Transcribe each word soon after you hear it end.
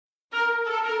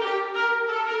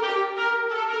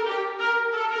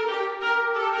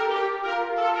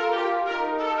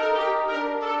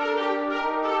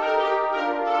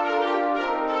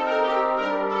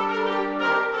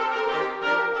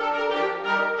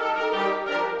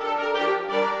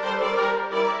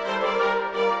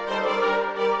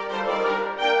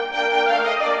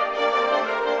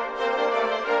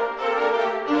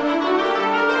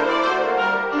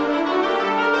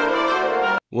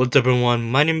What's up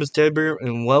everyone, my name is TyBear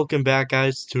and welcome back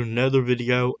guys to another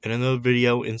video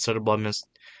inside of Vlogmas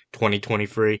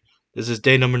 2023. This is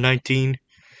day number 19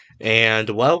 and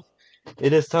well,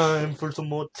 it is time for some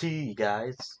more tea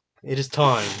guys. It is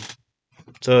time.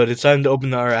 So it is time to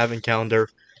open our advent calendar.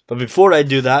 But before I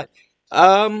do that,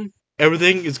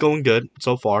 everything is going good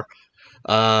so far.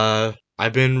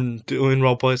 I've been doing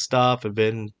roleplay stuff, I've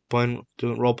been doing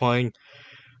roleplaying.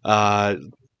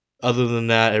 Other than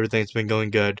that, everything's been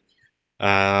going good.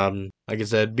 Like I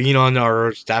said, being on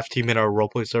our staff team in our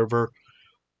roleplay server,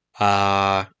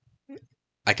 I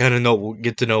kind of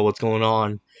get to know what's going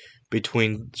on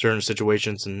between certain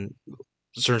situations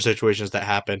that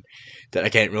happen that I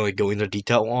can't really go into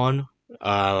detail on.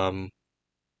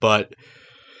 But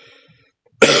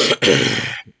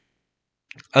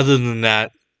other than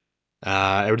that,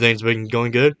 everything's been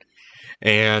going good,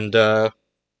 and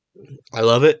I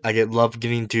love it. Love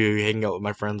getting to hang out with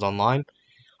my friends online.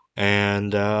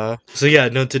 And so yeah,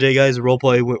 no, today guys,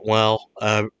 roleplay went well.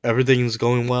 Everything's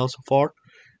going well so far.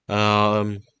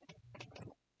 I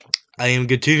am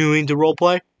continuing to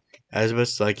roleplay as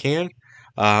best as I can.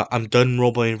 I'm done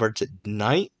roleplaying for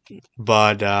tonight,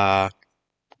 but and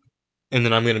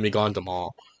then I'm gonna be gone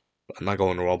tomorrow. I'm not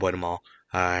going to roleplay tomorrow.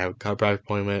 I have a chiropractic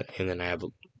appointment, and then I have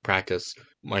practice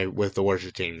with the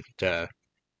worship team to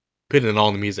put in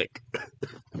all the music.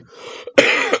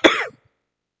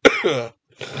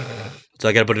 So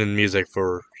I gotta put in music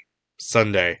for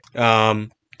Sunday. So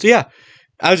yeah,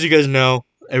 as you guys know,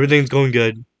 everything's going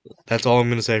good. That's all I'm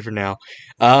gonna say for now.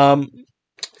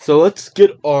 So let's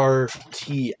get our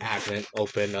tea advent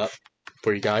open up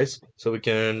for you guys so we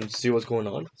can see what's going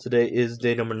on. Today is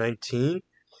day number 19,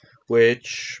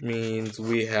 which means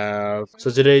we have.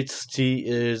 So today's tea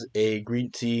is a green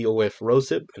tea with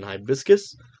rosehip and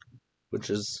hibiscus, which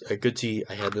is a good tea.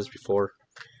 I had this before.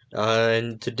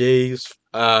 And today's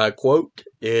quote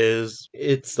is,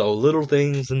 "It's the little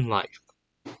things in life."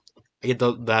 I get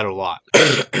that a lot.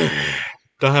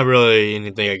 Don't have really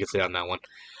anything I can say on that one.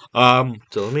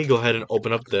 So let me go ahead and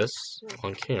open up this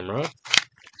on camera.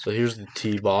 So here's the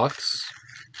tea box.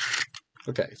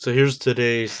 Okay, so here's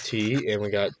today's tea, and we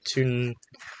got 2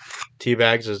 tea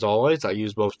bags as always. I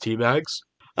use both tea bags.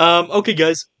 Okay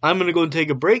guys, I'm gonna go and take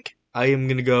a break. I am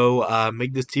gonna go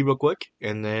make this tea real quick,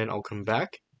 and then I'll come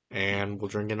back and we'll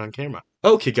drink it on camera.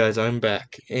 Okay guys, I'm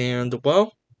back, and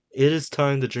well, it is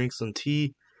time to drink some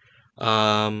tea.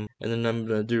 And then I'm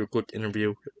gonna do a quick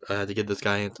interview to get this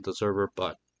guy into the server,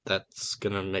 but that's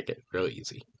gonna make it really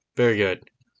easy. Very good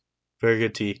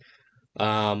tea.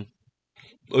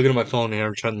 Looking at my phone here,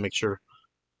 I'm trying to make sure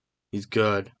he's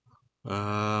good.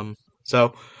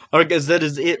 So alright guys, that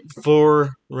is it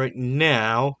for right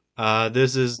now.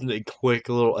 This is a quick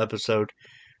little episode.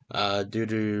 Due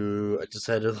to I just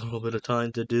had a little bit of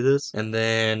time to do this, and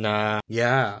then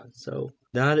yeah, so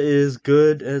that is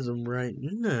good as of right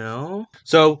now.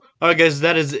 So alright guys,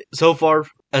 that is it so far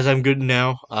as I'm good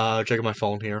now. Checking my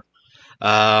phone here.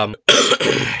 Alright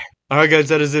guys,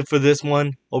 that is it for this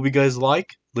one. Hope you guys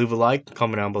leave a like,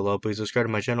 comment down below, please subscribe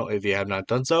to my channel if you have not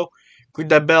done so. Click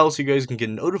that bell so you guys can get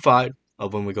notified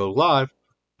of when we go live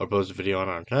or post a video on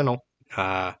our channel.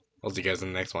 I'll see you guys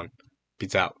in the next one.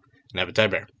 Peace out and have a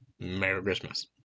TyBear. Merry Christmas.